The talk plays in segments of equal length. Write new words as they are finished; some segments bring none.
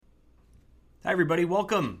Hi, everybody.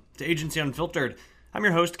 Welcome to Agency Unfiltered. I'm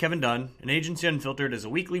your host, Kevin Dunn, and Agency Unfiltered is a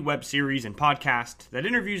weekly web series and podcast that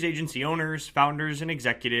interviews agency owners, founders, and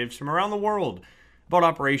executives from around the world about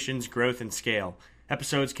operations, growth, and scale.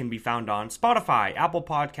 Episodes can be found on Spotify, Apple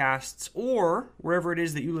Podcasts, or wherever it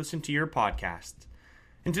is that you listen to your podcasts.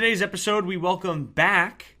 In today's episode, we welcome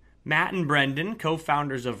back Matt and Brendan,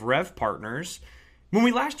 co-founders of Rev Partners. When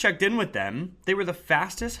we last checked in with them, they were the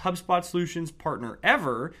fastest HubSpot Solutions partner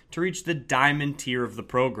ever to reach the diamond tier of the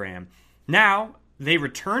program. Now, they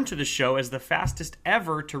return to the show as the fastest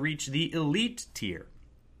ever to reach the elite tier.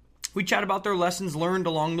 We chat about their lessons learned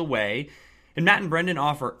along the way, and Matt and Brendan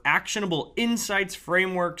offer actionable insights,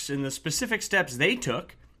 frameworks, and the specific steps they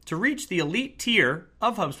took to reach the elite tier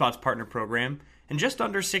of HubSpot's partner program in just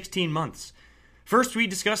under 16 months. First, we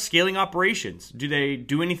discuss scaling operations. Do they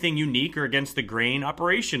do anything unique or against the grain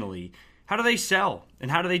operationally? How do they sell? And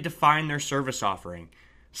how do they define their service offering?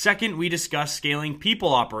 Second, we discuss scaling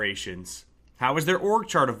people operations. How has their org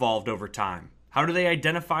chart evolved over time? How do they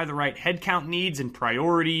identify the right headcount needs and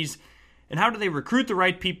priorities? And how do they recruit the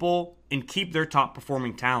right people and keep their top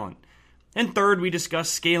performing talent? And third, we discuss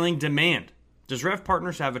scaling demand. Does Rev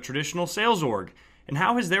Partners have a traditional sales org? And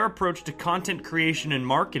how has their approach to content creation and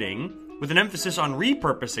marketing, with an emphasis on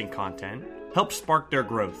repurposing content, help spark their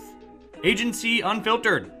growth? Agency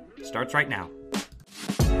Unfiltered starts right now.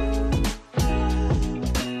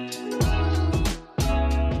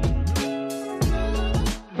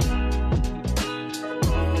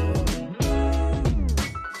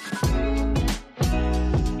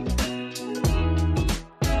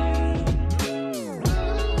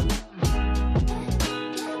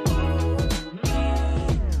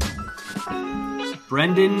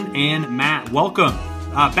 Brendan and Matt, welcome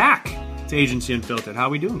back to Agency Unfiltered. How are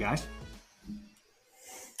we doing, guys?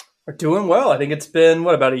 We're doing well. I think it's been,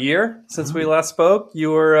 about a year since we last spoke.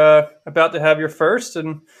 You were about to have your first,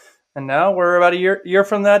 and now we're about a year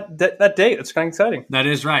from that date. It's kind of exciting. That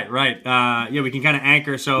is right. We can kind of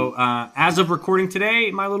anchor. So as of recording today,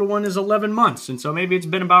 my little one is 11 months. And so maybe it's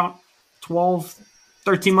been about 12,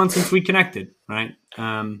 13 months since we connected, right?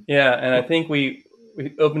 And I think we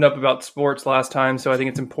opened up about sports last time, so I think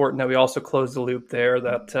it's important that we also close the loop there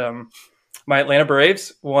that my Atlanta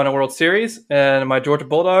Braves won a World Series and my Georgia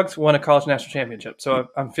Bulldogs won a college national championship. So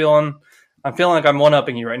I'm feeling like I'm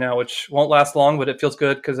one-upping you right now, which won't last long, but it feels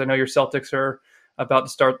good because I know your Celtics are about to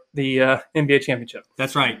start the NBA championship.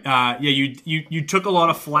 That's right. You took a lot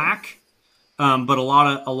of flack, but a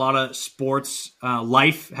lot of sports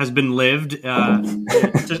life has been lived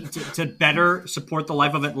to better support the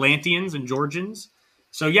life of Atlanteans and Georgians.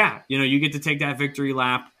 So you get to take that victory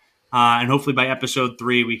lap, and hopefully by episode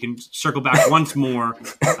 3 we can circle back once more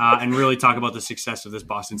and really talk about the success of this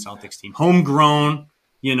Boston Celtics team. Homegrown,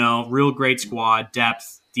 real great squad,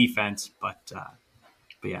 depth, defense, but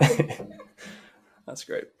yeah. That's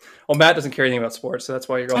great. Well, Matt doesn't care anything about sports, so that's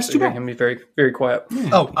why you're also hearing him be very, very quiet.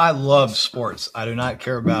 Oh, I love sports. I do not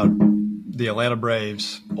care about the Atlanta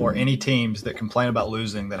Braves or any teams that complain about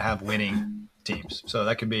losing that have winning teams. So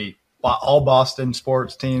that could be all Boston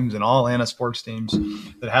sports teams and all Atlanta sports teams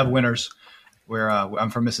that have winners. Where I'm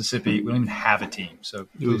from Mississippi, we don't even have a team. So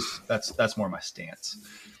that's more my stance.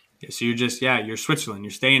 Yeah, so you're Switzerland. You're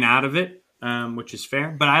staying out of it. Which is fair.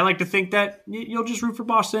 But I like to think that you'll just root for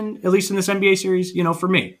Boston, at least in this NBA series, for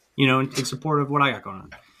me, in support of what I got going on.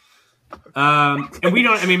 And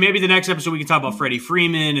maybe the next episode we can talk about Freddie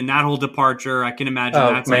Freeman and that whole departure. I can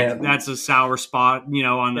imagine that's a sour spot, you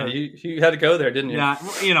had to go there, didn't you? Yeah,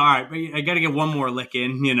 all right. But I got to get one more lick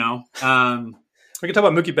in, We can talk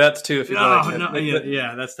about Mookie Betts, too, if you'd like.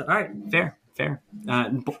 That's all right. Fair.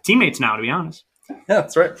 Teammates now, to be honest. Yeah,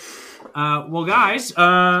 that's right. Well, guys,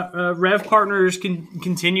 Rev Partners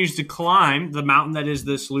continues to climb the mountain that is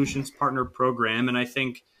the Solutions Partner Program. And I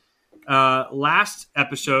think last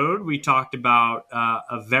episode we talked about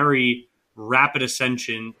a very rapid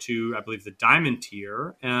ascension to, I believe, the Diamond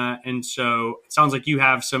tier. And so it sounds like you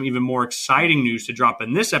have some even more exciting news to drop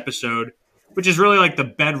in this episode, which is really like the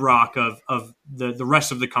bedrock of the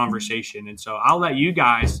rest of the conversation. And so I'll let you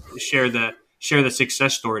guys share the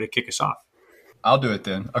success story to kick us off. I'll do it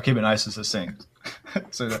then. I'll keep it nice and succinct.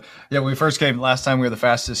 When we first came last time, we were the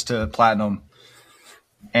fastest to platinum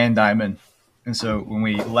and diamond. And so when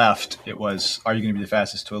we left, it was, are you going to be the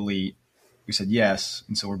fastest to elite? We said yes.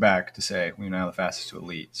 And so we're back to say we're now the fastest to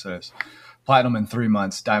elite. So it's platinum in 3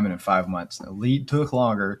 months, diamond in 5 months. The elite took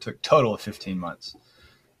longer, took total of 15 months.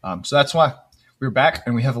 So that's why we're back,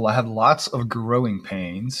 and we have had lots of growing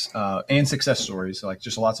pains and success stories, like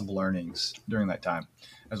just lots of learnings during that time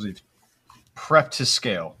as we've prepped to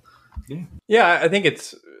scale. Yeah, I think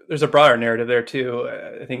there's a broader narrative there too.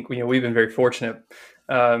 I think we've been very fortunate,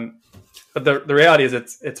 but the reality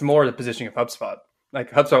is it's more the positioning of HubSpot.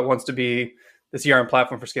 Like HubSpot wants to be the CRM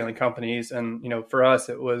platform for scaling companies, and for us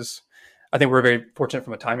it was. I think we're very fortunate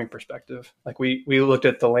from a timing perspective. Like we looked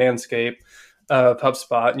at the landscape of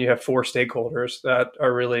HubSpot, and you have four stakeholders that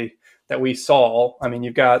are really that we saw. I mean,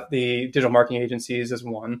 you've got the digital marketing agencies as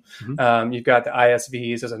one, you've got the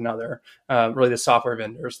ISVs as another, really the software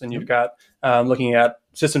vendors. Then you've got looking at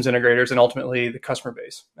systems integrators and ultimately the customer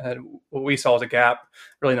base. And what we saw as a gap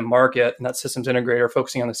really in the market, and that systems integrator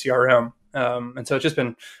focusing on the CRM. And so it's just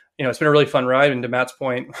been, it's been a really fun ride. And to Matt's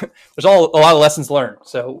point, there's a lot of lessons learned.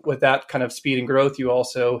 So with that kind of speed and growth, you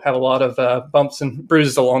also have a lot of bumps and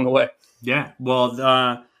bruises along the way. Yeah. Well,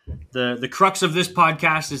 the crux of this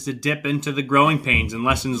podcast is to dip into the growing pains and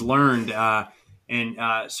lessons learned.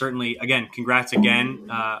 And certainly, again, congrats again.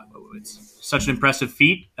 It's such an impressive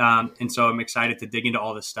feat. And so I'm excited to dig into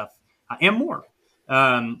all this stuff and more.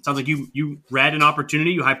 Sounds like you read an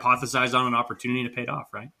opportunity, you hypothesized on an opportunity and it paid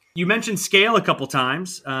off, right? You mentioned scale a couple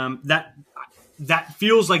times. That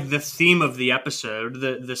feels like the theme of the episode,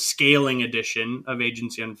 the scaling edition of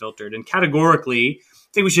Agency Unfiltered. And categorically,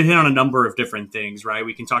 I think we should hit on a number of different things, right?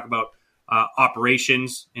 We can talk about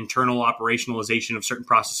operations, internal operationalization of certain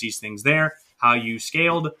processes, things there, how you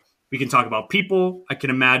scaled. We can talk about people. I can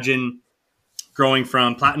imagine growing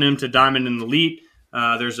from platinum to diamond and elite.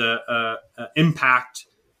 There's a impact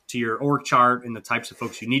to your org chart and the types of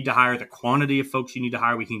folks you need to hire, the quantity of folks you need to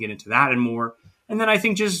hire. We can get into that and more. And then I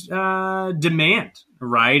think just demand,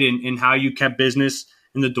 right? And how you kept business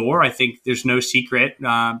in the door. I think there's no secret.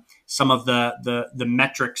 Some of the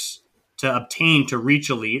metrics to obtain to reach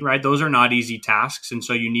a lead, right? Those are not easy tasks. And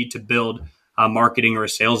so you need to build a marketing or a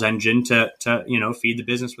sales engine to feed the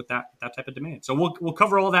business with that type of demand. So we'll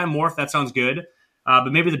cover all that and more if that sounds good.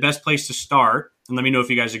 But maybe the best place to start, and let me know if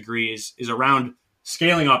you guys agree, is around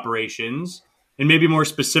scaling operations. And maybe more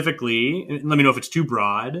specifically, and let me know if it's too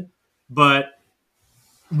broad, but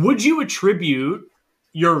would you attribute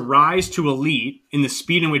your rise to elite in the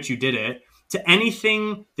speed in which you did it to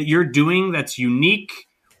anything that you're doing that's unique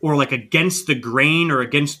or like against the grain or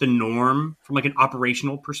against the norm from like an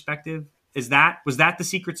operational perspective? Was that the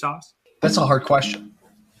secret sauce? That's a hard question.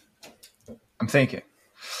 I'm thinking.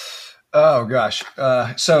 Oh gosh.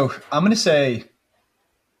 So I'm going to say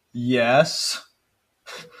yes,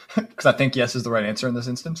 because I think yes is the right answer in this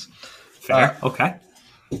instance. Fair. Okay.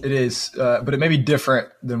 It is, but it may be different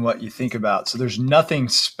than what you think about. So there's nothing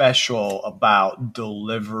special about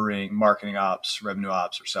delivering marketing ops, revenue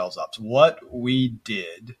ops, or sales ops. What we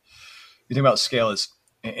did, you think about scale is,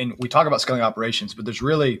 and we talk about scaling operations, but there's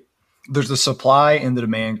the supply and the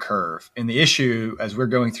demand curve. And the issue as we're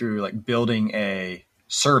going through like building a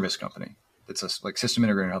service company that's like system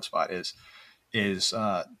integrator in HubSpot is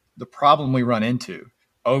the problem we run into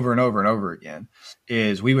over and over and over again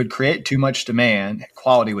is we would create too much demand,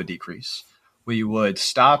 quality would decrease. We would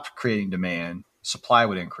stop creating demand, supply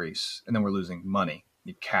would increase, and then we're losing money,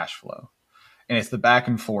 need cash flow. And it's the back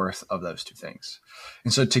and forth of those two things.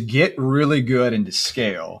 And so to get really good and to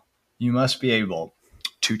scale, you must be able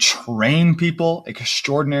to train people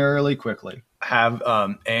extraordinarily quickly,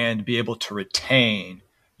 and be able to retain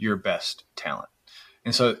your best talent.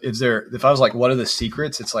 And so if I was like, what are the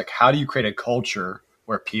secrets? It's like, how do you create a culture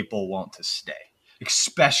where people want to stay,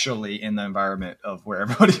 especially in the environment of where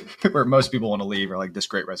most people want to leave or like this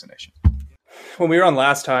great resignation. When we were on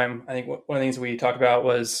last time, I think one of the things we talked about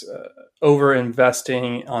was over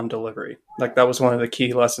investing on delivery. Like that was one of the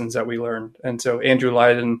key lessons that we learned. And so Andrew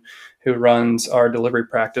Leiden, who runs our delivery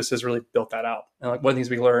practice, has really built that out. And like one of the things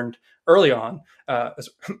we learned early on,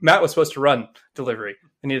 Matt was supposed to run delivery,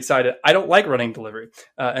 and he decided, I don't like running delivery.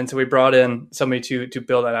 And so we brought in somebody to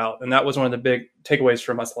build that out. And that was one of the big takeaways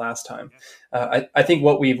from us last time. I think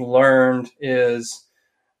what we've learned is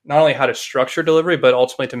not only how to structure delivery, but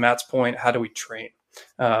ultimately to Matt's point, how do we train?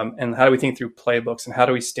 And how do we think through playbooks and how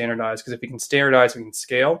do we standardize? Because if we can standardize, we can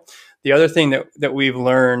scale. The other thing that we've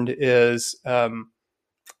learned is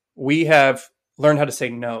we have learned how to say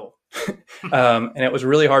no. And it was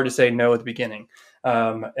really hard to say no at the beginning.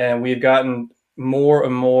 And we've gotten more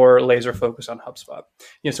and more laser focused on HubSpot.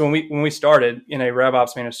 So when we started in a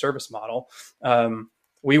RevOps managed service model,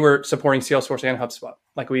 we were supporting Salesforce and HubSpot.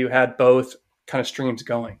 Like we had both kind of streams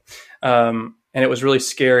going. And it was really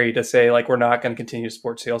scary to say, like, we're not going to continue to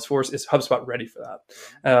support Salesforce. Is HubSpot ready for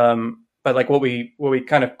that? But like what we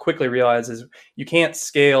kind of quickly realized is you can't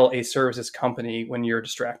scale a services company when you're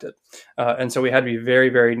distracted. And so we had to be very,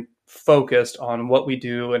 very focused on what we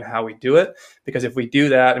do and how we do it. Because if we do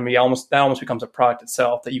that, and that almost becomes a product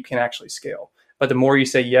itself that you can actually scale. But the more you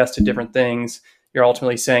say yes to different things, you're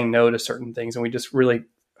ultimately saying no to certain things. And we just really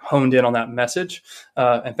honed in on that message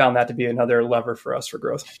and found that to be another lever for us for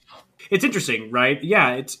growth. It's interesting, right?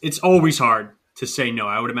 Yeah, it's always hard to say no.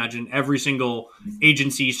 I would imagine every single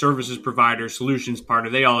agency, services provider, solutions partner,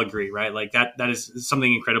 they all agree, right? Like that is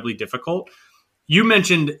something incredibly difficult. You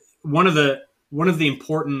mentioned one of the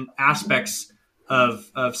important aspects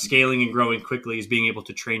of scaling and growing quickly is being able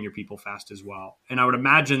to train your people fast as well. And I would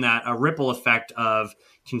imagine that a ripple effect of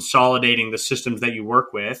consolidating the systems that you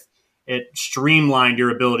work with, it streamlined your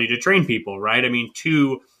ability to train people, right? I mean,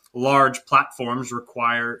 two large platforms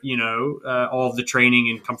require, all of the training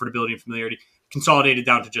and comfortability and familiarity consolidated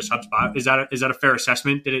down to just HubSpot. Is that a fair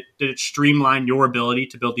assessment? Did it streamline your ability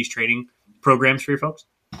to build these training programs for your folks?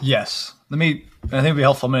 Yes. I think it'd be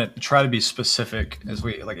helpful a minute to try to be specific as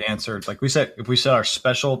we answered. Like we said, if we said our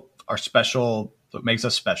special, what makes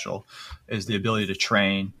us special is the ability to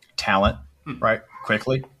train talent, right,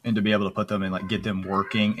 quickly, and to be able to put them in, get them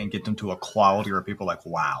working and get them to a quality where people are like,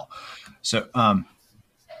 wow. So,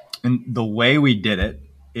 and the way we did it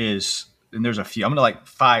is, and there's a few, I'm going to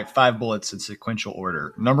five bullets in sequential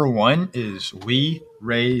order. Number one is we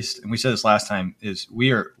raised, and we said this last time, is we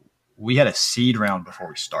had a seed round before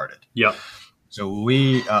we started. Yep. So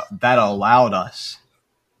that allowed us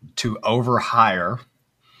to overhire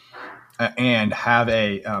and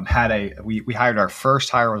we hired our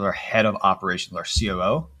first hire was our head of operations, our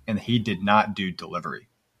COO, and he did not do delivery.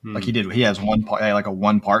 He has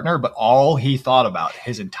one partner, but all he thought about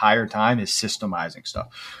his entire time is systemizing stuff.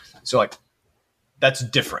 So that's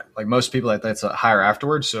different. Like most people, that's a hire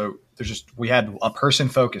afterwards. So we had a person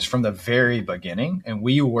focused from the very beginning, and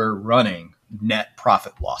we were running net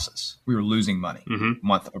profit losses. We were losing money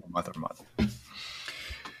month over month over month.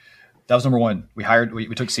 That was number one. We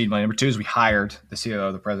took seed money. Number two is we hired the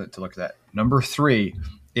COO, the president, to look at that. Number three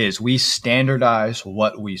is we standardized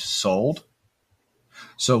what we sold.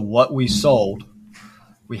 So what we sold,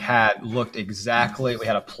 we had a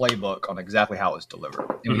playbook on exactly how it was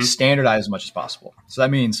delivered, and we standardized as much as possible. So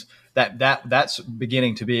that means that's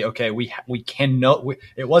beginning to be, okay, we can no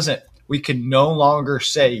longer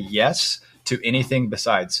say yes to anything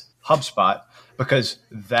besides HubSpot because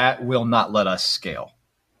that will not let us scale.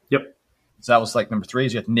 Yep. So that was number three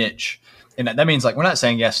is you have niche. And that means we're not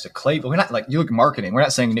saying yes to Clayton. We're not you look at marketing. We're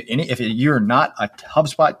not saying if you're not a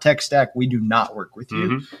HubSpot tech stack, we do not work with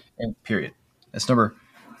you. And period. That's number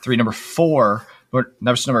three. Number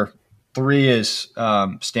three is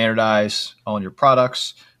standardize on your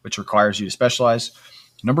products, which requires you to specialize.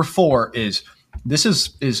 Number four is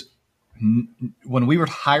when we would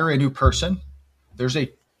hire a new person, there's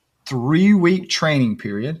a 3-week training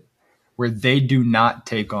period where they do not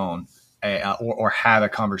take on or have a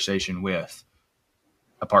conversation with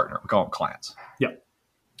a partner. We call them clients. Yep.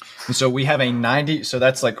 And so we have a 90. So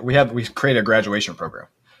that's we create a graduation program.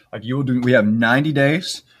 We have 90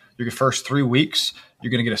 days. Your first 3 weeks,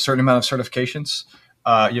 you're going to get a certain amount of certifications.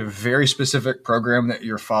 You have a very specific program that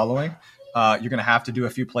you're following. You're going to have to do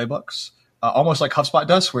a few playbooks, almost like HubSpot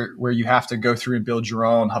does, where you have to go through and build your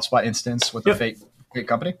own HubSpot instance with a fake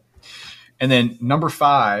company. And then number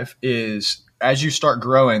 5 is, as you start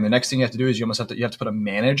growing, the next thing you have to do is you have to put a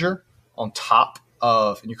manager on top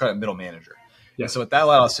of, and you call it middle manager. Yeah. And so what that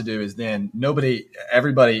allowed us to do is then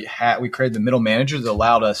we created the middle manager that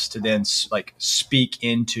allowed us to then speak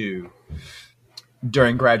into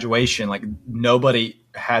during graduation. Nobody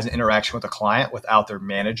has an interaction with a client without their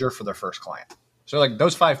manager for their first client. So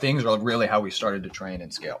those 5 things are really how we started to train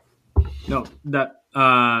and scale. No, that's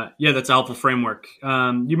a helpful framework.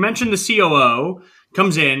 You mentioned the COO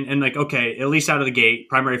comes in and okay, at least out of the gate,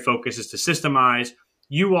 primary focus is to systemize.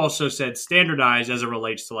 You also said standardize as it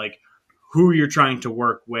relates to who you're trying to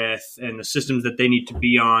work with and the systems that they need to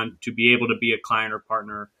be on to be able to be a client or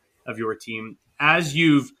partner of your team. As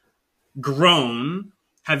you've grown,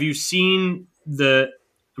 have you seen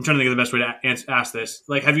I'm trying to think of the best way to ask this.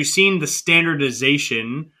 Have you seen the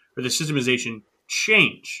standardization or the systemization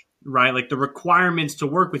change, right? The requirements to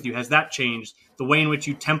work with you, has that changed? The way in which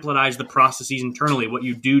you templatize the processes internally, what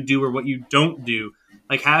you do or what you don't do.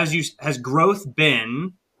 Has growth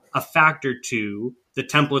been a factor to the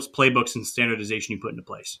templates, playbooks, and standardization you put into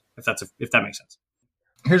place? If that makes sense.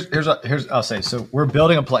 Here's I'll say. So we're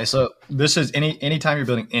building a place. So this is anytime you're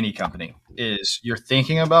building any company, is you're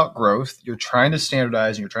thinking about growth, you're trying to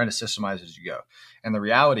standardize, and you're trying to systemize as you go. And the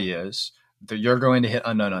reality is that you're going to hit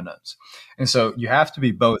unknown unknowns. And so you have to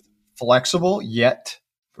be both flexible yet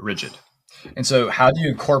rigid. And so how do you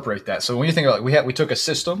incorporate that? So when you think about we took a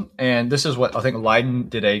system, and this is what I think Leiden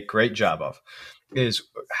did a great job of, is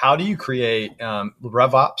how do you create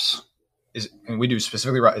RevOps and we do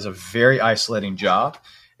specifically right, is a very isolating job.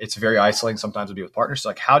 It's very isolating sometimes to be with partners. So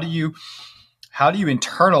like, how do you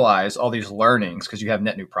internalize all these learnings because you have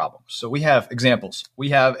net new problems? So we have examples. We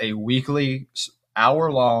have a weekly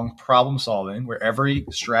hour-long problem solving where every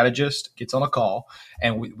strategist gets on a call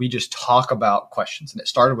and we just talk about questions. And it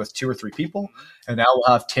started with 2 or 3 people, and now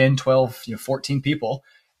we'll have 10, 12, 14 people.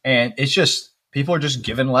 And it's just, people are just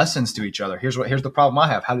giving lessons to each other. Here's the problem I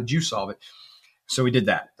have. How did you solve it? So we did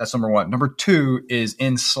that. That's number 1. Number 2 is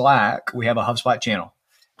in Slack, we have a HubSpot channel,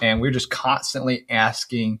 and we're just constantly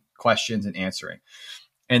asking questions and answering.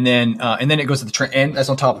 And then it goes to the and that's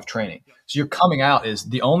on top of training. So you're coming out is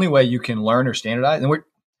the only way you can learn or standardize.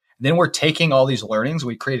 And we're taking all these learnings.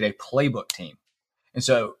 We created a playbook team. And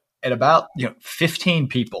so at about 15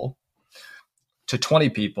 people to 20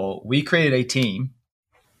 people, we created a team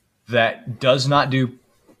that does not do,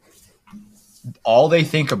 all they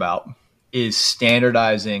think about is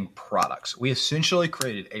standardizing products. We essentially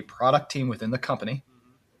created a product team within the company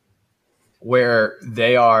where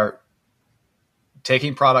they are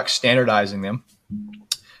taking products, standardizing them,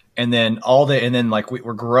 and then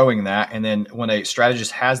we're growing that. And then when a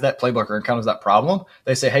strategist has that playbook or encounters that problem,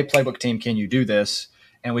 they say, "Hey, playbook team, can you do this?"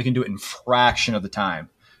 And we can do it in fraction of the time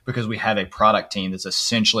because we have a product team that's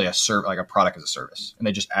essentially like a product as a service, and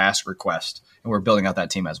they just ask, request, and we're building out that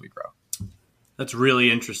team as we grow. That's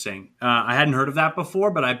really interesting. I hadn't heard of that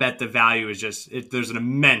before, but I bet the value is there's an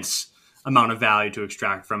immense amount of value to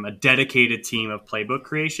extract from a dedicated team of playbook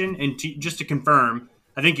creation. And just to confirm,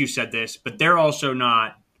 I think you said this, but they're also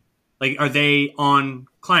not, like, are they on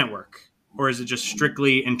client work, or is it just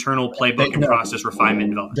strictly internal playbook and process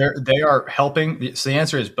refinement development? They are helping. So the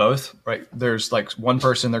answer is both, right? There's like one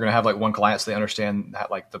person, they're going to have like one client, so they understand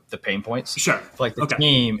that, like the pain points. Sure. Like the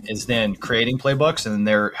team is then creating playbooks and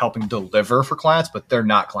they're helping deliver for clients, but they're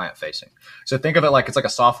not client facing. So think of it like it's like a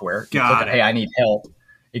software. You click, hey, I need help.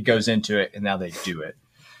 It goes into it, and now they do it.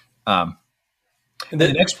 And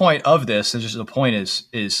the next point of this, and just the point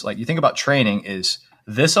is like, you think about training, is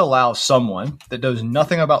this allows someone that knows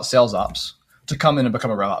nothing about sales ops to come in and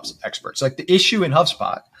become a rev ops expert. So like the issue in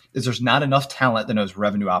HubSpot is there's not enough talent that knows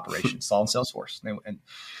revenue operations, all in Salesforce.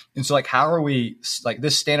 And so like, how are we, like,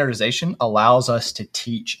 this standardization allows us to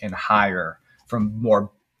teach and hire from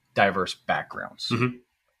more diverse backgrounds. Mm-hmm.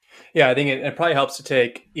 Yeah, I think it probably helps to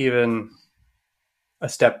take even a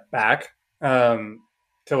step back to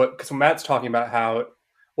because when Matt's talking about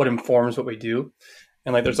what informs what we do,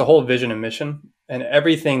 and like there's a whole vision and mission, and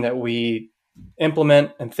everything that we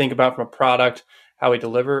implement and think about from a product, how we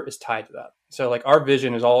deliver, is tied to that. So like our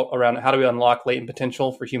vision is all around how do we unlock latent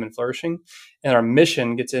potential for human flourishing, and our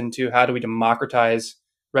mission gets into how do we democratize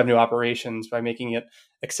revenue operations by making it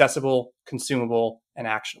accessible, consumable, and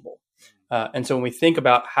actionable. And so when we think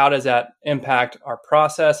about how does that impact our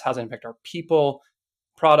process, how does it impact our people,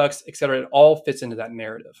 products, et cetera, it all fits into that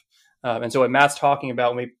narrative. And so what Matt's talking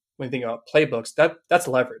about when we think about playbooks, that's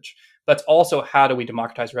leverage. That's also how do we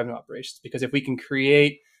democratize revenue operations? Because if we can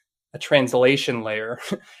create a translation layer,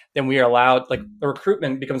 then we are allowed, like the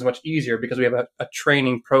recruitment becomes much easier because we have a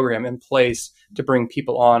training program in place to bring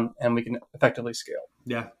people on, and we can effectively scale.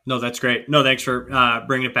 Yeah, no, that's great. No, thanks for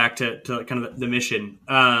bringing it back to kind of the mission.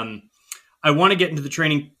 I want to get into the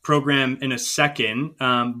training program in a second,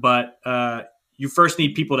 but you first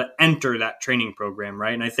need people to enter that training program,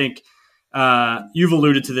 right? And I think you've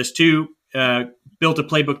alluded to this too, built a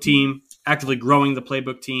playbook team, actively growing the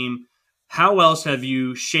playbook team. How else have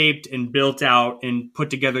you shaped and built out and put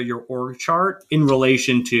together your org chart in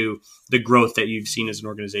relation to the growth that you've seen as an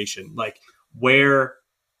organization? Like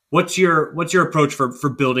what's your approach for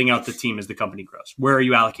building out the team as the company grows? Where are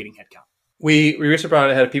you allocating headcount? We recently brought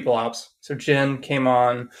a head of people ops. So Jen came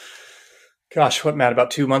on, Matt,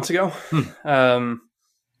 about 2 months ago,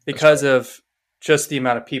 because of just the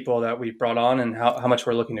amount of people that we brought on and how much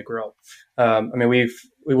we're looking to grow.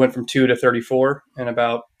 We went from 2 to 34 in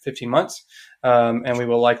about 15 months, and we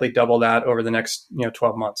will likely double that over the next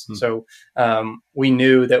 12 months. So we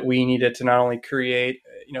knew that we needed to not only create,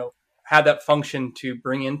 have that function to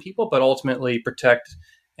bring in people, but ultimately protect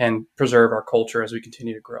and preserve our culture as we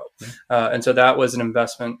continue to grow. And so that was an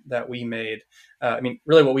investment that we made.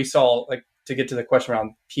 Really what we saw, like, to get to the question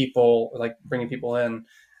around people, like bringing people in,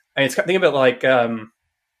 think of it like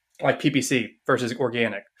PPC versus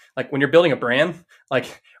organic. Like when you're building a brand,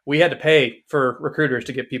 like we had to pay for recruiters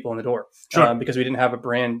to get people in the door. Sure. Because we didn't have a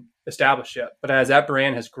brand established yet. But as that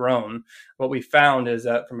brand has grown, what we found is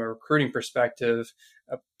that from a recruiting perspective,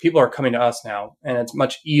 people are coming to us now, and it's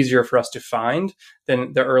much easier for us to find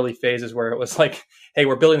than the early phases where it was like, hey,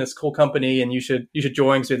 we're building this cool company and you should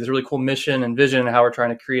join because we have this really cool mission and vision and how we're trying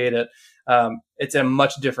to create it. It's a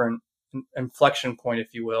much different inflection point,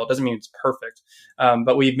 if you will. It doesn't mean it's perfect,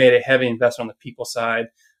 but we've made a heavy investment on the people side,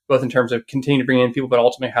 both in terms of continuing to bring in people, but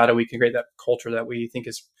ultimately how do we create that culture that we think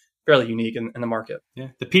is fairly unique in the market. Yeah,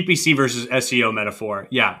 the PPC versus SEO metaphor.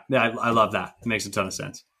 Yeah, I love that. It makes a ton of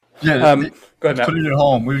sense. Yeah, go ahead, Matt. Put it at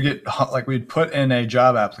home. We would get we'd put in a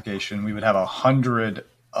job application. We would have 100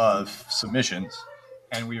 of submissions,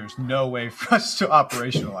 and there's no way for us to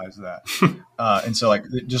operationalize that. And so,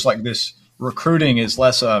 just like this, recruiting is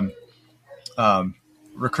less.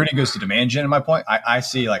 Recruiting goes to demand gen. In my point, I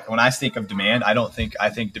see when I think of demand, I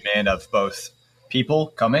think demand of both people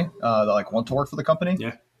coming that want to work for the company.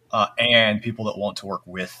 Yeah. And people that want to work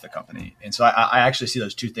with the company. And so I actually see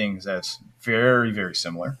those two things as very, very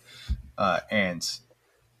similar. And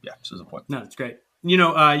yeah, so there's a point. No, that's great. You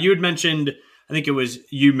had mentioned, I think it was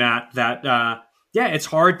you, Matt, that, it's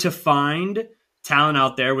hard to find talent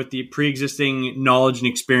out there with the pre-existing knowledge and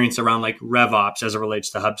experience around RevOps as it relates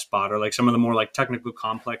to HubSpot or some of the more technical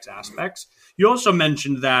complex aspects. You also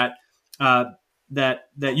mentioned that, that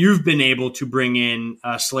you've been able to bring in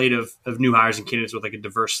a slate of new hires and candidates with a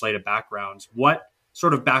diverse slate of backgrounds. What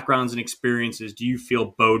sort of backgrounds and experiences do you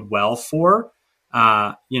feel bode well for,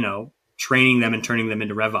 training them and turning them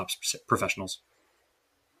into RevOps professionals?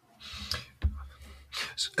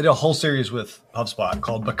 I did a whole series with HubSpot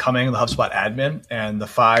called Becoming the HubSpot Admin and the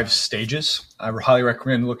 5 stages. I highly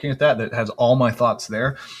recommend looking at that. That has all my thoughts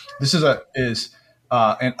there. This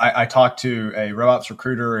and I talked to a RevOps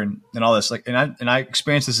recruiter and all this, and I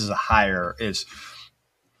experienced this as a hire is,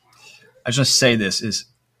 I just say this is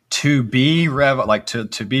to be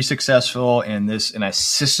to be successful in a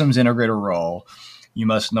systems integrator role, you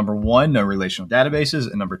must, number 1, know relational databases,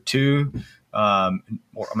 and number 2, I'm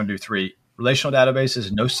going to do 3, relational databases,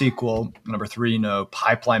 know SQL, number 3, know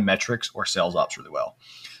pipeline metrics or sales ops really well.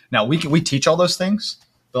 Now we teach all those things.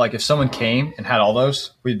 But if someone came and had all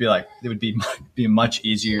those, we'd be it would be a much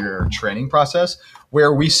easier training process.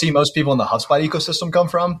 Where we see most people in the HubSpot ecosystem come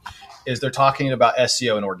from is they're talking about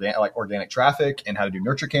SEO and organic traffic and how to do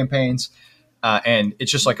nurture campaigns. And it's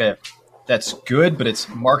just that's good, but it's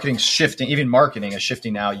marketing shifting. Even marketing is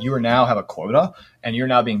shifting now. You now have a quota and you're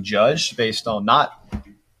now being judged based on not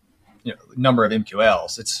number of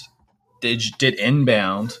MQLs. It's did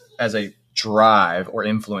inbound as a drive or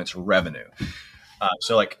influence revenue.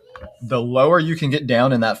 So the lower you can get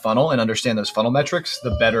down in that funnel and understand those funnel metrics,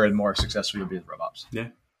 the better and more successful you'll be with RevOps. Yeah.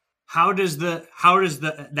 How does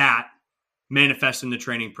that manifest in the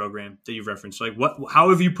training program that you've referenced?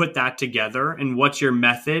 How have you put that together, and what's your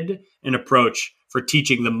method and approach for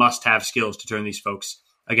teaching the must-have skills to turn these folks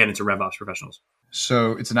again into RevOps professionals?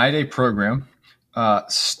 So it's a 90-day program.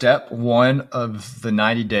 Step 1 of the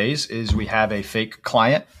 90 days is we have a fake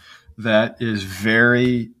client that is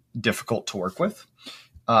very difficult to work with.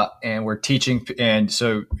 And we're teaching, and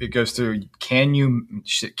so it goes through, can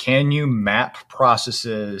you map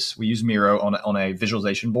processes? We use Miro on a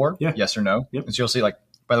visualization board. Yeah. Yes or no. Yep. And so you'll see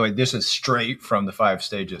by the way, this is straight from the 5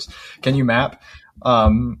 stages. Can you map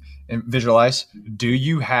and visualize? Do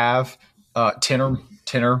you have 10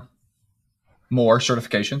 or more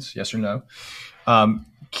certifications? Yes or no.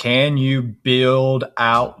 Can you build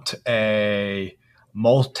out a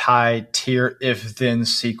multi-tier if-then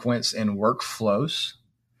sequence and workflows?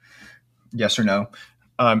 Yes or no.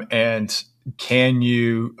 And can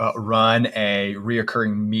you run a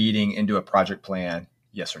reoccurring meeting into a project plan?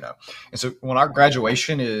 Yes or no. And so when our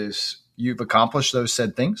graduation is, you've accomplished those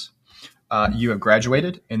said things, you have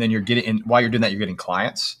graduated, and then while you're doing that, you're getting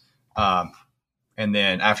clients. And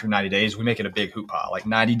then after 90 days, we make it a big hoopah.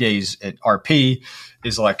 90 days at RP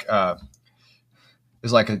is a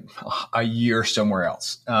year somewhere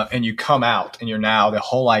else. And you come out and you're now, the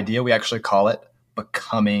whole idea, we actually call it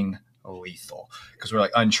becoming lethal, because we're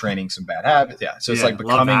untraining some bad habits. Yeah. So it's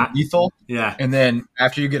becoming lethal. Yeah. And then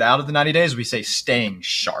after you get out of the 90 days, we say staying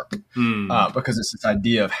sharp, because it's this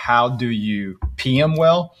idea of how do you PM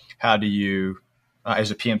well? How do you,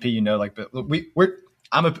 as a PMP,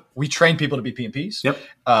 we train people to be PMPs,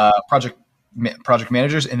 project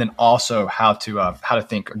managers, and then also how to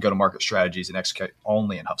think go to market strategies and execute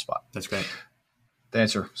only in HubSpot. That's great. The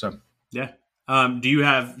answer. So yeah. Do you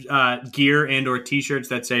have gear and or t-shirts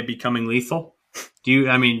that say "Becoming Lethal"? Do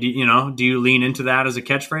you lean into that as a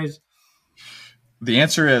catchphrase? The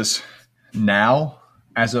answer is now,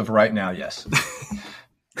 as of right now, yes.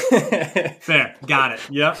 Fair. Got it.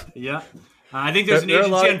 Yep. Yeah. I think there's an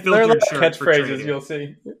Agency Unfiltered shirt catchphrases you'll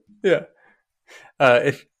see. Yeah.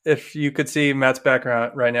 If you could see Matt's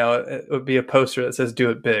background right now, it would be a poster that says "Do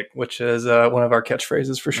it big," which is one of our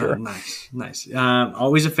catchphrases for sure. Nice.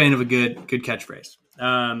 Always a fan of a good catchphrase.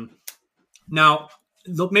 Now,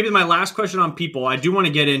 maybe my last question on people, I do want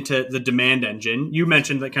to get into the demand engine. You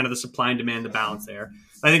mentioned that kind of the supply and demand, the balance there.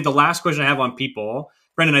 I think the last question I have on people,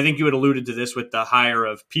 Brendan, I think you had alluded to this with the hire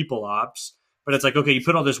of people ops, but it's like, okay, you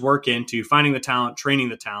put all this work into finding the talent, training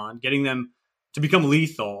the talent, getting them to become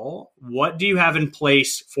lethal. What do you have in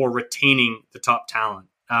place for retaining the top talent?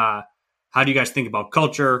 How do you guys think about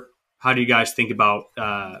culture? How do you guys think about,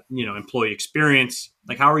 employee experience?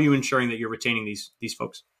 Like, how are you ensuring that you're retaining these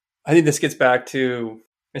folks? I think this gets back to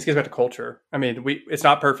culture. I mean, it's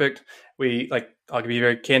not perfect. I'll be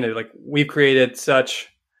very candid. Like, we've created such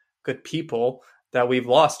good people that we've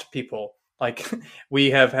lost people. Like,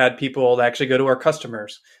 we have had people that actually go to our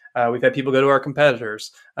customers. We've had people go to our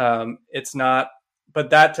competitors. It's not, but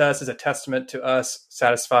that to us is a testament to us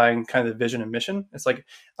satisfying kind of the vision and mission. It's like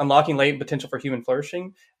unlocking latent potential for human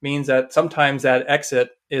flourishing means that sometimes that exit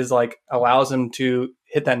is like allows them to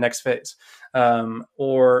hit that next phase.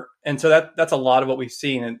 And so that's a lot of what we've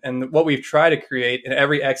seen and what we've tried to create in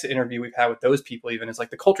every exit interview we've had with those people, even is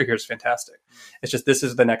like the culture here is fantastic. It's just, this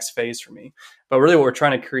is the next phase for me. But really what we're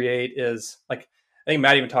trying to create is like, I think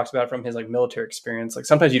Matt even talks about it from his like military experience. Like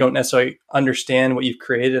sometimes you don't necessarily understand what you've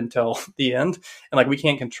created until the end. And like, we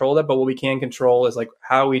can't control that, but what we can control is like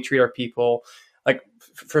how we treat our people. Like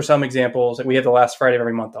for some examples, like we have the last Friday of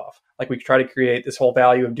every month off. Like we try to create this whole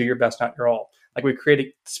value of do your best, not your all. Like we create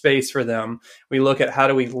a space for them. We look at how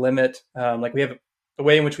do we limit, like we have the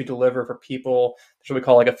way in which we deliver for people, that's what we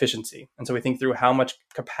call like efficiency. And so we think through how much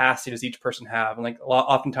capacity does each person have. And like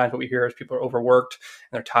oftentimes what we hear is people are overworked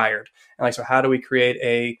and they're tired. And like, so how do we create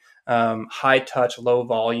a high touch, low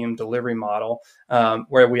volume delivery model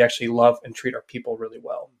where we actually love and treat our people really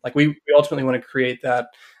well? Like we ultimately want to create that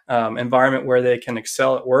environment where they can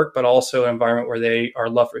excel at work, but also an environment where they are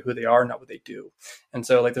loved for who they are, not what they do. And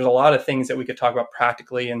so like, there's a lot of things that we could talk about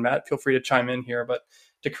practically, and Matt, feel free to chime in here, but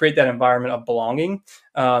to create that environment of belonging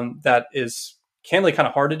that is candidly kind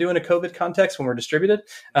of hard to do in a COVID context when we're distributed.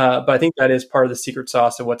 But I think that is part of the secret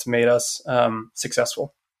sauce of what's made us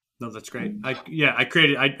successful. No, that's great.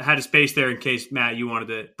 I had a space there in case, Matt, you wanted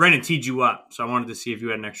to, Brendan teed you up. So I wanted to see if you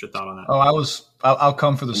had an extra thought on that. Oh, I'll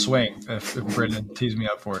come for the swing if Brendan tees me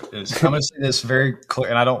up for it. I'm going to say this very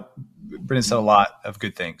clear, and Brendan said a lot of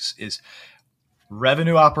good things, is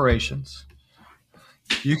revenue operations,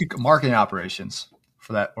 marketing operations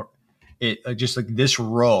for that, or just like this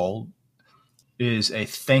role is a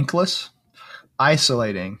thankless,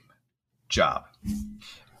 isolating job.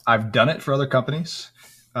 I've done it for other companies.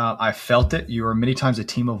 I felt it. You are many times a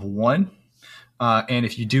team of one. And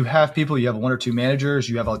if you do have people, you have one or two managers,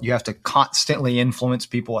 you have to constantly influence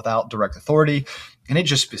people without direct authority. And it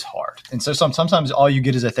just is hard. And so sometimes all you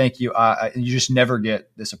get is a thank you. You just never get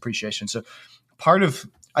this appreciation. So part of,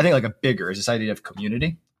 I think like a bigger is this idea of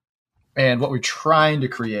community. And what we're trying to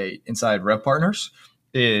create inside Rev Partners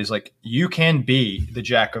is like, you can be the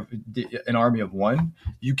jack of an army of one.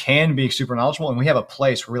 You can be super knowledgeable. And we have a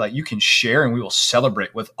place where we're like, you can share and we will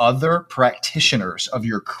celebrate with other practitioners of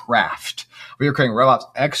your craft. We are creating RevOps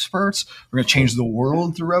experts. We're going to change the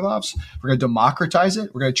world through RevOps. We're going to democratize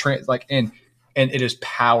it. We're going to train and it is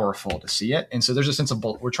powerful to see it. And so there's a sense of,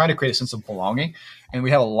 we're trying to create a sense of belonging. And we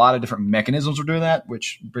have a lot of different mechanisms for doing that,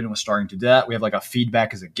 which Brendan was starting to do that. We have like a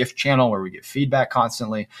feedback as a gift channel where we get feedback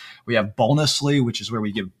constantly. We have Bonusly, which is where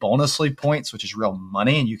we give Bonusly points, which is real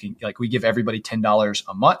money. And you can we give everybody $10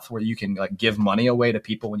 a month where you can like give money away to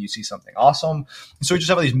people when you see something awesome. And so we just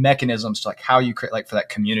have all these mechanisms to like how you create, like for that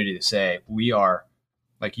community to say, we are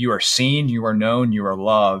like, you are seen, you are known, you are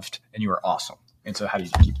loved, and you are awesome. And so how do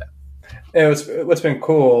you keep that? What's been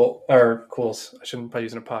cool, I shouldn't probably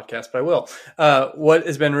use in a podcast, but I will. What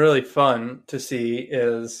has been really fun to see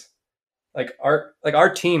is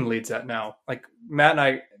our team leads that now. Like Matt and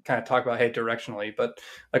I kind of talk about, hey, directionally, but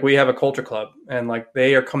like we have a culture club and like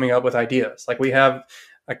they are coming up with ideas. Like we have,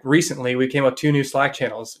 like recently we came up with 2 new Slack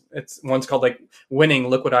channels. One's called like Winning,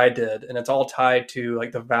 Look What I Did. And it's all tied to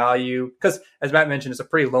like the value, because as Matt mentioned, it's a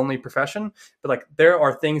pretty lonely profession, but like there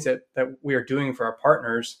are things that we are doing for our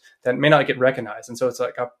partners that may not get recognized. And so it's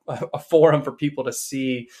like a forum for people to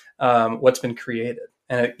see what's been created.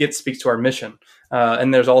 And it speaks to our mission.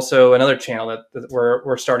 And there's also another channel that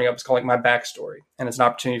we're starting up. It's called like My Backstory. And it's an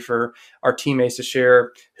opportunity for our teammates to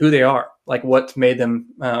share who they are, like what made them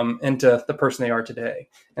into the person they are today.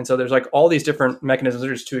 And so there's like all these different mechanisms.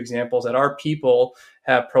 There's 2 examples that our people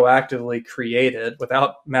have proactively created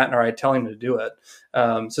without Matt and I telling them to do it.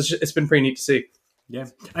 So it's been pretty neat to see. Yeah.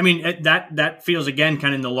 I mean, that feels, again,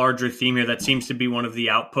 kind of in the larger theme here. That seems to be one of the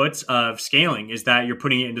outputs of scaling, is that you're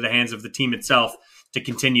putting it into the hands of the team itself to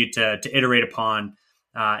continue to iterate upon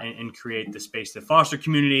and create the space to foster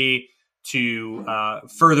community, to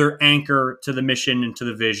further anchor to the mission and to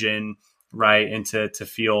the vision, right? And to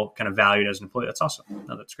feel kind of valued as an employee. That's awesome.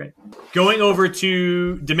 No, that's great. Going over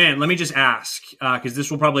to demand, let me just ask, because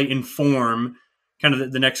this will probably inform kind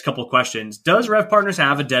of the next couple of questions. Does Rev Partners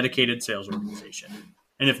have a dedicated sales organization?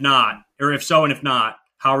 And if not, or if so, and if not,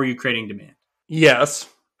 how are you creating demand? Yes.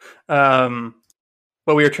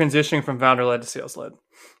 But we are transitioning from founder-led to sales-led.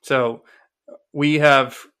 So we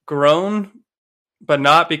have grown, but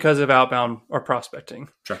not because of outbound or prospecting.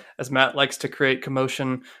 Sure. As Matt likes to create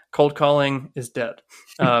commotion, cold calling is dead.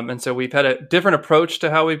 And so we've had a different approach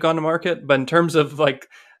to how we've gone to market. But in terms of like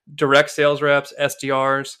direct sales reps,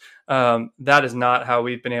 SDRs, that is not how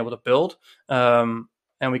we've been able to build.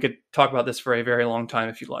 And we could talk about this for a very long time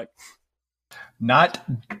if you'd like.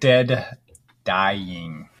 Not dead,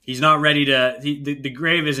 dying. He's not ready to, the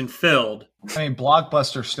grave isn't filled. I mean,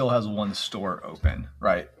 Blockbuster still has one store open,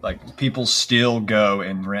 right? Like people still go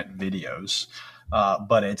and rent videos,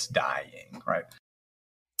 but it's dying, right?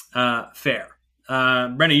 Fair.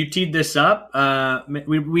 Brenna, you teed this up.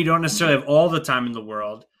 We don't necessarily have all the time in the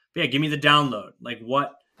world. But yeah, give me the download. Like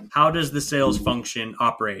how does the sales function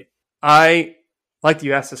operate? I like that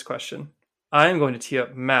you asked this question. I am going to tee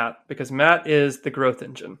up Matt because Matt is the growth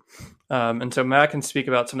engine. And so Matt can speak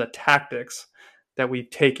about some of the tactics that we've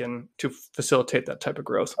taken to facilitate that type of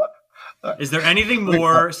growth. Is there anything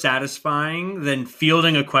more satisfying than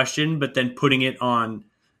fielding a question, but then putting it on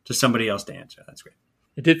to somebody else to answer? That's great.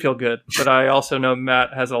 It did feel good, but I also know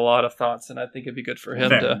Matt has a lot of thoughts, and I think it'd be good for him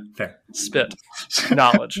to spit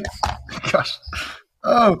knowledge. Gosh.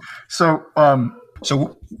 Oh, so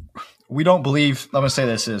we don't believe, I'm going to say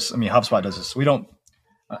this is, HubSpot does this. We don't,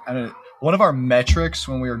 one of our metrics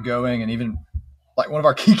when we were going, and even like one of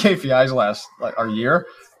our key KPIs our year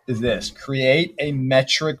is this: create a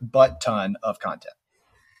metric butt ton of content.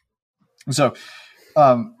 And so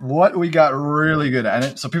what we got really good at,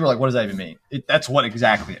 and so people are like, what does that even mean? That's what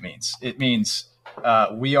exactly it means. It means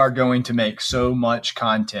we are going to make so much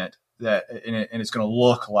content that, and it's going to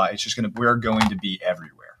look like we're going to be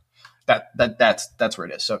everywhere. That's where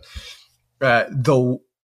it is. So to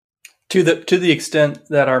the extent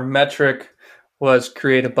that our metric was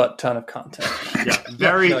create a butt ton of content. Yeah,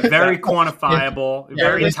 very quantifiable,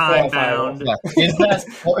 very time bound. Yeah.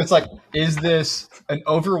 Is this an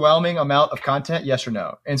overwhelming amount of content? Yes or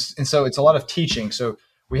no? And so it's a lot of teaching. So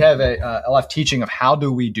we have a lot of teaching of how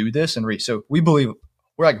do we do this so we believe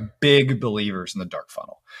we're like big believers in the dark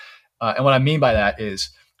funnel. And what I mean by that is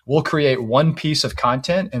we'll create one piece of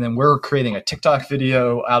content and then we're creating a TikTok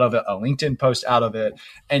video out of it, a LinkedIn post out of it.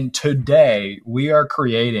 And today we are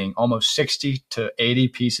creating almost 60 to 80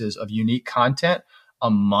 pieces of unique content a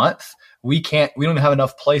month. We don't have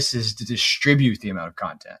enough places to distribute the amount of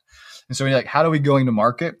content. And so we're like, how do we go into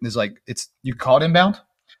market? You call it inbound,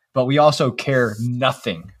 but we also care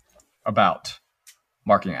nothing about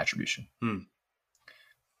marketing attribution.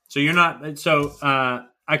 So you're not,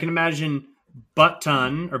 I can imagine butt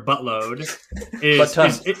ton or buttload is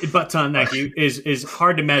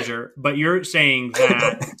hard to measure, but you're saying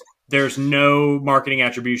that there's no marketing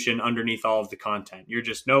attribution underneath all of the content. You're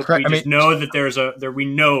just know that we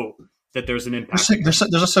know that there's an impact.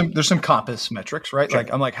 There's some compass metrics, right? Sure.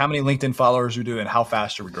 Like I'm like, how many LinkedIn followers we do and how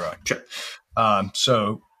fast are we growing? Sure.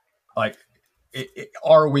 So like,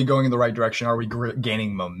 are we going in the right direction? Are we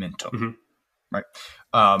gaining momentum? Mm-hmm. Right.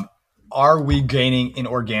 Are we gaining in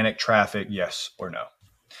organic traffic? Yes or no?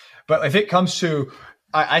 But if it comes to,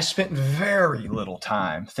 I spent very little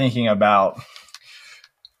time thinking about,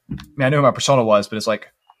 I knew who my persona was, but I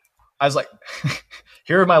was like,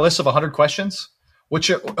 here are my list of 100 questions. What's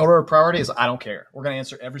your order of priority? Is I don't care. We're going to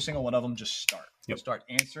answer every single one of them. Just start. Yep. Start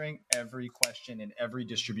answering every question in every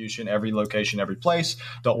distribution, every location, every place.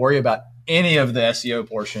 Don't worry about any of the SEO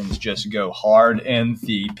portions. Just go hard in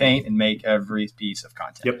the paint and make every piece of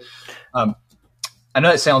content. Yep. I know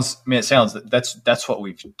that's what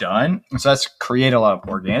we've done. And so that's create a lot of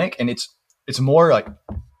organic, and it's more like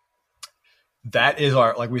that is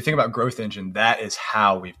our, like we think about growth engine, that is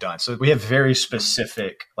how we've done. So we have very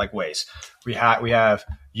specific like ways. We have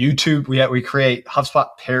YouTube. We create HubSpot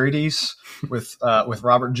parodies with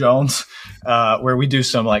Robert Jones, where we do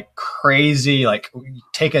some like crazy, like we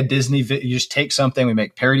take a Disney, you just take something, we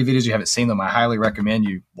make parody videos. You haven't seen them, I highly recommend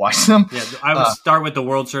you watch them. Yeah, I would start with the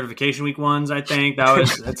World Certification Week ones. I think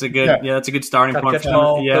that's a good starting point.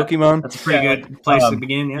 Pokemon. That's a pretty good place to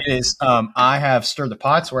begin. Yeah. It is. I have Stir the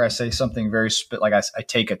Pots, where I say something very I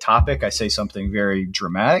take a topic, I say something very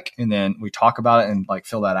dramatic, and then we talk about it and like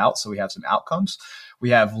fill that out. So we have some outcomes. We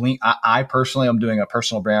have I personally, I'm doing a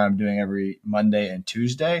personal brand. I'm doing every Monday and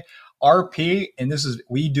Tuesday. RP, and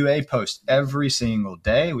we do a post every single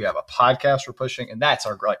day. We have a podcast we're pushing, and that's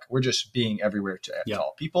we're just being everywhere to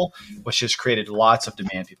all people, which has created lots of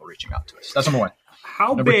demand, people reaching out to us. That's number one.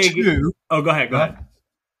 How number big? Two, go ahead.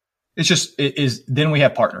 Then we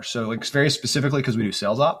have partners. So like very specifically, because we do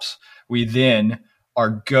sales ops, we then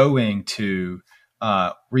are going to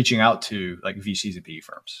reaching out to like VCs and PE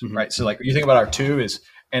firms, right? So like when you think about our two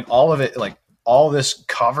and all of it, like all this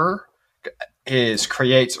cover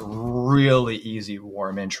creates really easy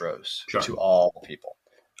warm intros to all people.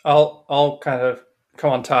 I'll kind of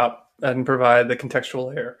come on top and provide the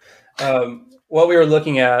contextual layer. What we were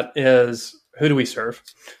looking at is who do we serve?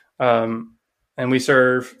 And we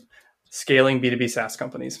serve scaling B2B SaaS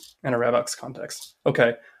companies in a RevX context.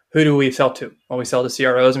 Okay. Who do we sell to? Well, we sell to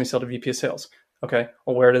CROs and we sell to VP of sales. Okay.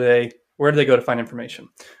 Well, where do they go to find information?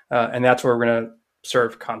 And that's where we're going to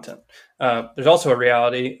serve content. There's also a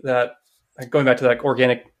reality that going back to that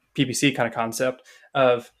organic PPC kind of concept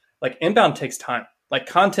of like inbound takes time. Like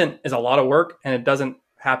content is a lot of work and it doesn't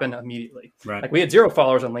happen immediately. Right. Like we had 0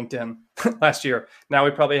 followers on LinkedIn last year. Now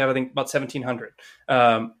we probably have, I think, about 1,700.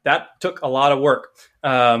 That took a lot of work.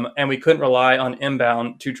 And we couldn't rely on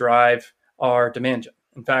inbound to drive our demand gen.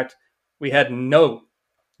 In fact, we had no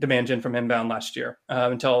demand gen from inbound last year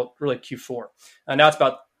until really Q4. And now it's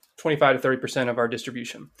about 25 to 30% of our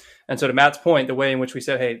distribution. And so to Matt's point, the way in which we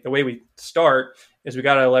said, hey, the way we start is we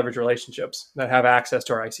got to leverage relationships that have access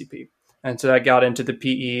to our ICP. And so that got into the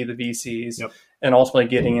PE, the VCs, and ultimately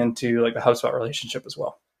getting into like the HubSpot relationship as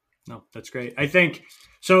well. No, that's great. I think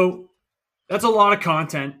so. That's a lot of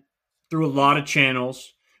content through a lot of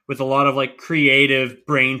channels with a lot of like creative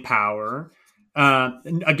brain power.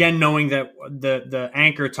 And again, knowing that the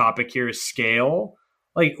anchor topic here is scale.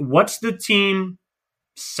 Like, what's the team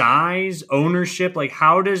size, ownership? Like,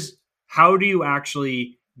 how do you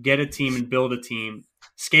actually get a team and build a team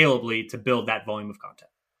scalably to build that volume of content?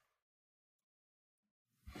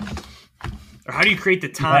 Or how do you create the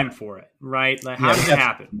time for it, right? Like, how does it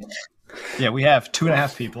happen? Yeah, we have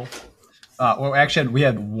 2.5 people. Well, actually, we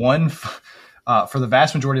had one for the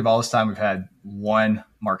vast majority of all this time. We've had one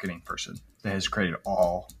marketing person that has created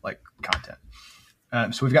all like content.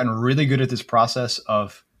 So we've gotten really good at this process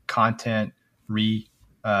of content repurposing.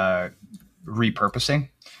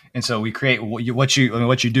 And so we create what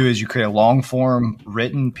you do is you create a long form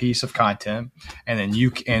written piece of content, and then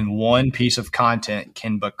one piece of content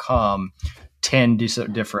can become 10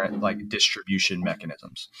 different like distribution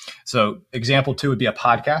mechanisms. So example 2 would be a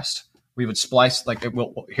podcast. We would splice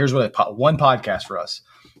here's what one podcast for us.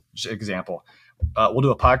 Just example. We'll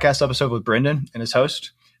do a podcast episode with Brendan and his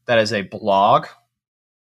host. That is a blog.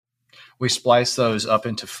 We splice those up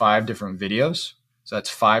into 5 different videos. So that's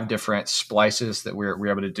 5 different splices that we're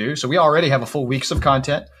able to do. So we already have a full weeks of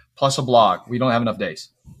content plus a blog. We don't have enough days.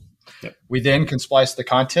 Yep. We then can splice the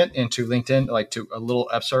content into LinkedIn, like to a little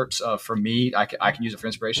excerpts from me. I can use it for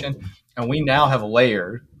inspiration. And we now have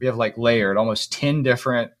layered almost 10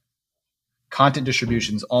 different content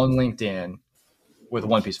distributions on LinkedIn with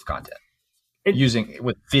one piece of content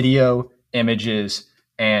with video, images,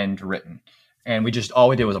 and written. And all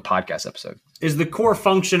we did was a podcast episode. Is the core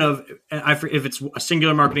function of, if it's a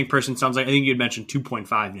singular marketing person, sounds like, I think you'd mentioned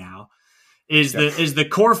 2.5 now, is the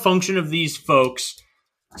core function of these folks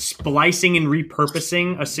splicing and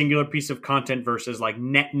repurposing a singular piece of content versus like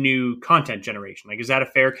net new content generation? Like, is that a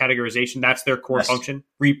fair categorization? That's their core function?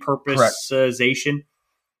 Repurposization?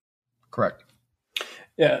 Correct.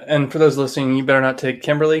 Yeah, and for those listening, you better not take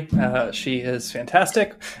Kimberly. She is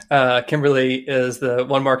fantastic. Kimberly is the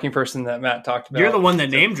one marketing person that Matt talked about. You're the one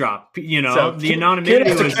that name dropped. The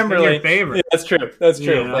anonymity was Kimberly. In your favor. Yeah, that's true. That's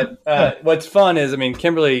true. Yeah. But what's fun is,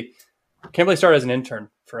 Kimberly started as an intern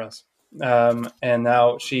for us, and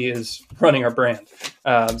now she is running our brand.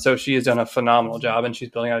 So she has done a phenomenal job, and she's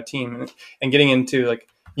building out a team and getting into like.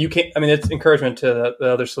 You can. It's encouragement to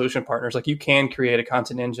the other solution partners. Like, you can create a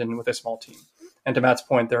content engine with a small team. And to Matt's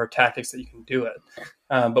point, there are tactics that you can do it.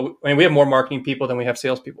 But we have more marketing people than we have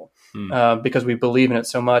salespeople because we believe in it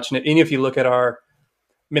so much. And if you look at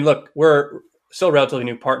we're still a relatively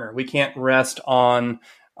new partner. We can't rest on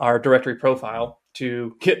our directory profile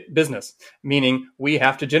to get business, meaning we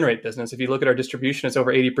have to generate business. If you look at our distribution, it's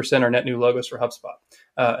over 80% are net new logos for HubSpot.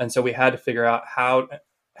 And so we had to figure out how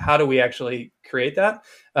do we actually create that?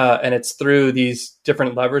 And it's through these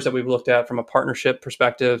different levers that we've looked at, from a partnership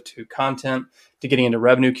perspective to content to getting into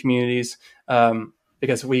revenue communities,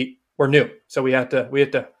 because we're new. So we have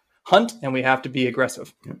to hunt and we have to be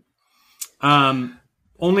aggressive.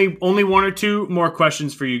 Only 1 or 2 more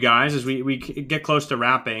questions for you guys as we get close to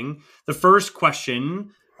wrapping. The first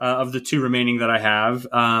question of the 2 remaining that I have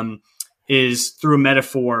is through a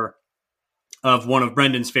metaphor of one of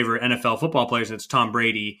Brendan's favorite NFL football players, and it's Tom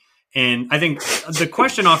Brady. And I think the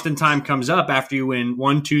question oftentimes comes up after you win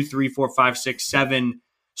 1, 2, 3, 4, 5, 6, 7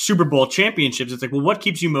 Super Bowl championships. It's like, well, what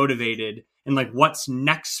keeps you motivated, and like, what's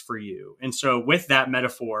next for you? And so with that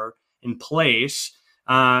metaphor in place,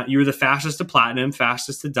 you're the fastest to platinum,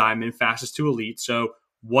 fastest to diamond, fastest to elite. So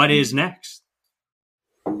what is next?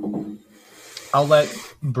 I'll let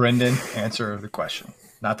Brendan answer the question.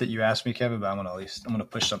 Not that you asked me, Kevin, but I'm going to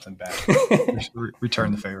push something back.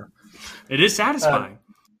 Return the favor. It is satisfying.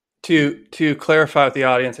 To clarify with the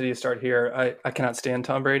audience, I need to start here. I cannot stand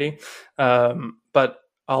Tom Brady, but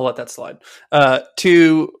I'll let that slide.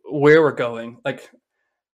 To where we're going, I'm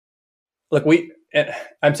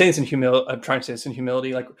saying this in humility. I'm trying to say this in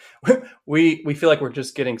humility. Like we feel like we're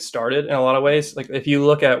just getting started in a lot of ways. Like if you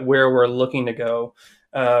look at where we're looking to go,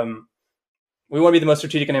 we want to be the most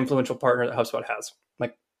strategic and influential partner that HubSpot has.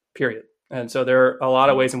 Like period. And so there are a lot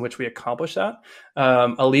of ways in which we accomplish that.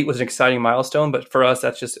 Elite was an exciting milestone, but for us,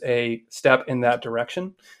 that's just a step in that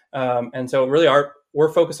direction. And so really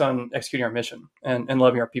we're focused on executing our mission and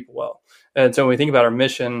loving our people well. And so when we think about our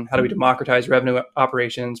mission, how do we democratize revenue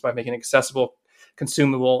operations by making it accessible,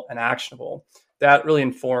 consumable, and actionable? That really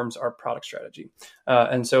informs our product strategy.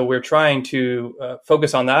 And so we're trying to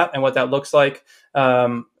focus on that and what that looks like.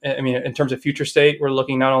 In terms of future state, we're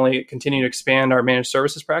looking not only at continuing to expand our managed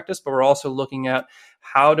services practice, but we're also looking at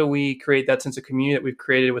how do we create that sense of community that we've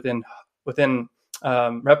created within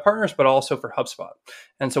Rev Partners, but also for HubSpot.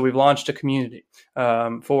 And so we've launched a community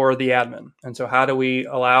for the admin. And so how do we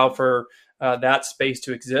allow for that space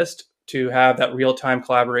to exist, to have that real-time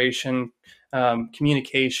collaboration,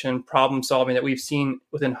 communication, problem solving that we've seen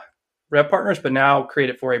within Rev Partners, but now create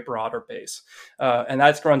it for a broader base. And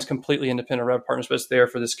that runs completely independent of Rev Partners, but it's there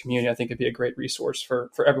for this community. I think it'd be a great resource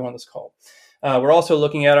for everyone on this call. We're also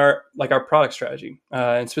looking at our product strategy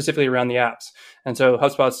and specifically around the apps. And so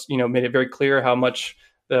HubSpot's made it very clear how much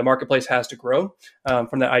the marketplace has to grow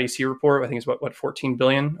from that IDC report. I think it's what 14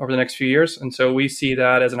 billion over the next few years. And so we see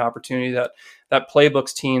that as an opportunity that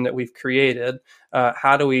playbooks team that we've created.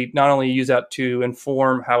 How do we not only use that to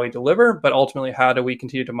inform how we deliver, but ultimately how do we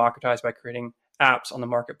continue to democratize by creating apps on the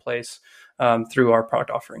marketplace through our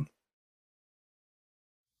product offering?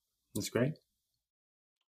 That's great.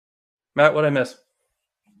 Matt, what did I miss?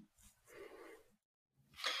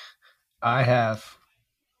 I have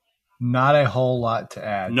not a whole lot to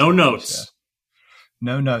add. No notes.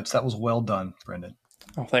 No notes. That was well done, Brendan.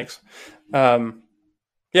 Oh, thanks. And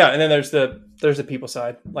then there's the people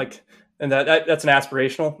side, and that's an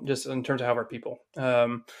aspirational, just in terms of how we're people.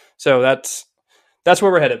 So that's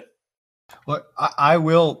where we're headed. Well, I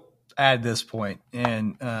will add this point,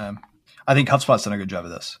 and I think HubSpot's done a good job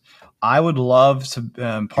of this. I would love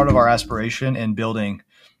to part of our aspiration in building,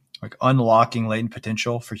 unlocking latent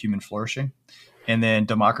potential for human flourishing, and then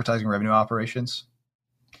democratizing revenue operations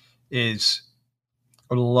is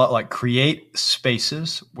create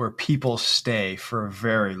spaces where people stay for a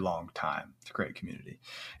very long time to create a community.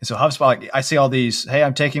 And so HubSpot, I see all these, hey,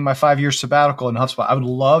 I'm taking my 5-year sabbatical in HubSpot. I would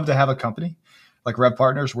love to have a company like Rev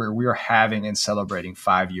Partners where we are having and celebrating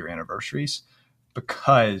 5-year anniversaries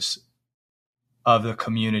because of the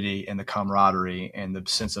community and the camaraderie and the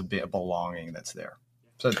sense of belonging that's there.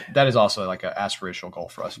 So that is also an aspirational goal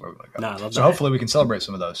for us. Where we want to go. So hopefully we can celebrate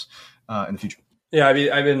some of those in the future. Yeah,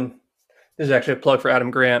 I've been. This is actually a plug for Adam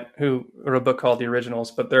Grant, who wrote a book called The Originals.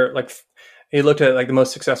 But they're he looked at the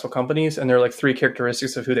most successful companies, and there are 3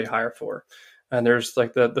 characteristics of who they hire for. And there's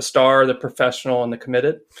the star, the professional, and the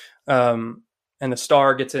committed. And the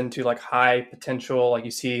star gets into high potential, you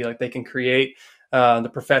see they can create. The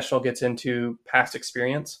professional gets into past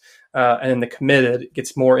experience, and then the committed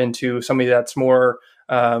gets more into somebody that's more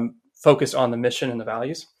focused on the mission and the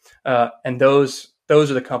values. And those are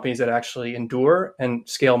the companies that actually endure and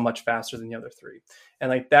scale much faster than the other 3.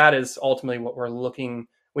 And that is ultimately what we're looking.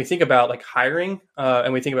 We think about hiring,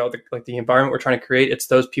 and we think about the environment we're trying to create. It's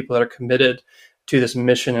those people that are committed to this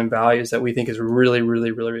mission and values that we think is really,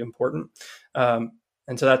 really, really important. And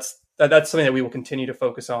so that's something that we will continue to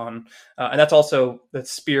focus on. And that's also the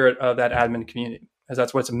spirit of that admin community, as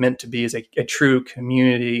that's what it's meant to be, is a true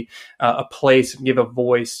community, a place to give a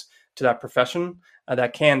voice to that profession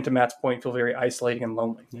that can, to Matt's point, feel very isolating and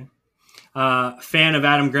lonely. Yeah. Fan of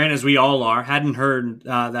Adam Grant, as we all are. Hadn't heard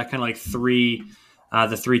that kind of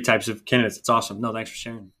the 3 types of candidates. It's awesome. No, thanks for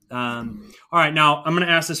sharing. All right, now I'm going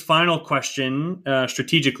to ask this final question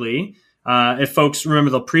strategically. If folks remember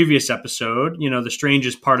the previous episode, the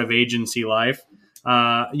strangest part of agency life,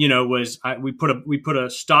 we put a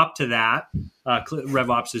stop to that.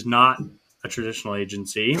 RevOps is not a traditional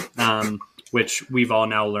agency, which we've all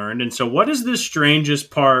now learned. And so what is the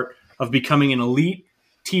strangest part of becoming an elite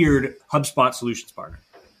tiered HubSpot solutions partner?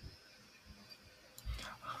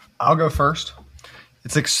 I'll go first.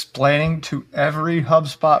 It's explaining to every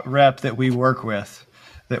HubSpot rep that we work with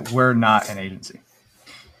that we're not an agency.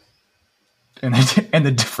 And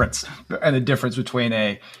the difference between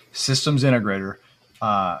a systems integrator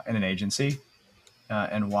and an agency,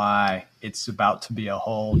 and why it's about to be a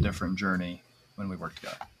whole different journey when we work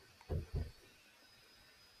together.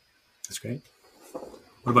 That's great.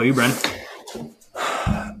 What about you, Bren?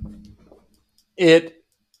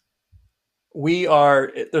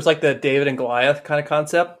 There's like the David and Goliath kind of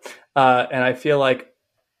concept. And I feel like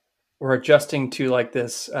we're adjusting to like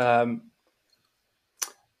this,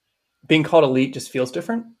 being called elite just feels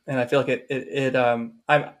different. And I feel like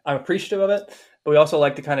I'm appreciative of it, but we also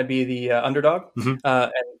like to kind of be the underdog. Mm-hmm.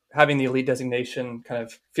 And having the elite designation kind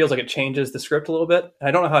of feels like it changes the script a little bit. And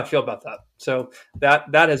I don't know how I feel about that. So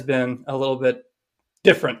that has been a little bit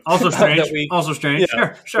different. Also strange.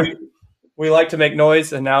 Yeah, Sure. We like to make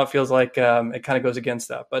noise, and now it feels like it kind of goes against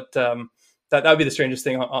that. But that would be the strangest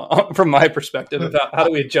thing from my perspective. About how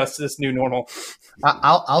do we adjust to this new normal?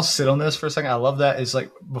 I'll sit on this for a second. I love that. It's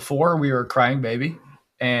like before we were crying baby,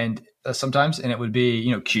 and sometimes, and it would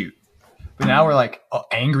be cute. But now we're like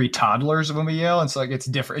angry toddlers when we yell. And so like, it's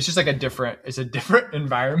different. It's just like a different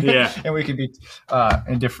environment. Yeah. And we can be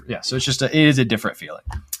in different. Yeah. So it is a different feeling.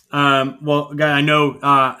 Well, guy, I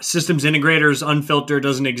know systems integrators unfiltered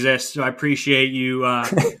doesn't exist. So I appreciate you,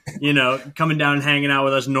 coming down and hanging out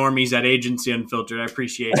with us normies at Agency Unfiltered. I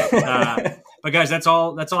appreciate it. But guys, that's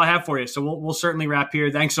all I have for you. So we'll certainly wrap here.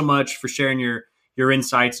 Thanks so much for sharing your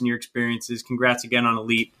insights and your experiences. Congrats again on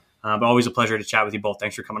Elite. But always a pleasure to chat with you both.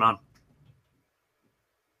 Thanks for coming on.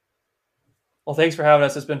 Well, thanks for having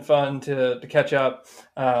us. It's been fun to catch up.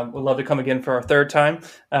 We'd love to come again for our third time.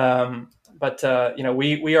 But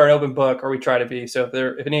we are an open book, or we try to be. So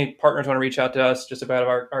if any partners want to reach out to us just about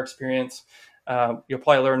our experience, you'll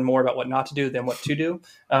probably learn more about what not to do than what to do.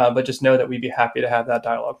 But just know that we'd be happy to have that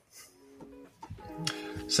dialogue.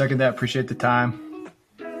 Second that. Appreciate the time.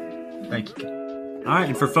 Thank you. All right.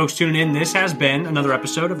 And for folks tuning in, this has been another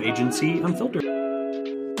episode of Agency Unfiltered.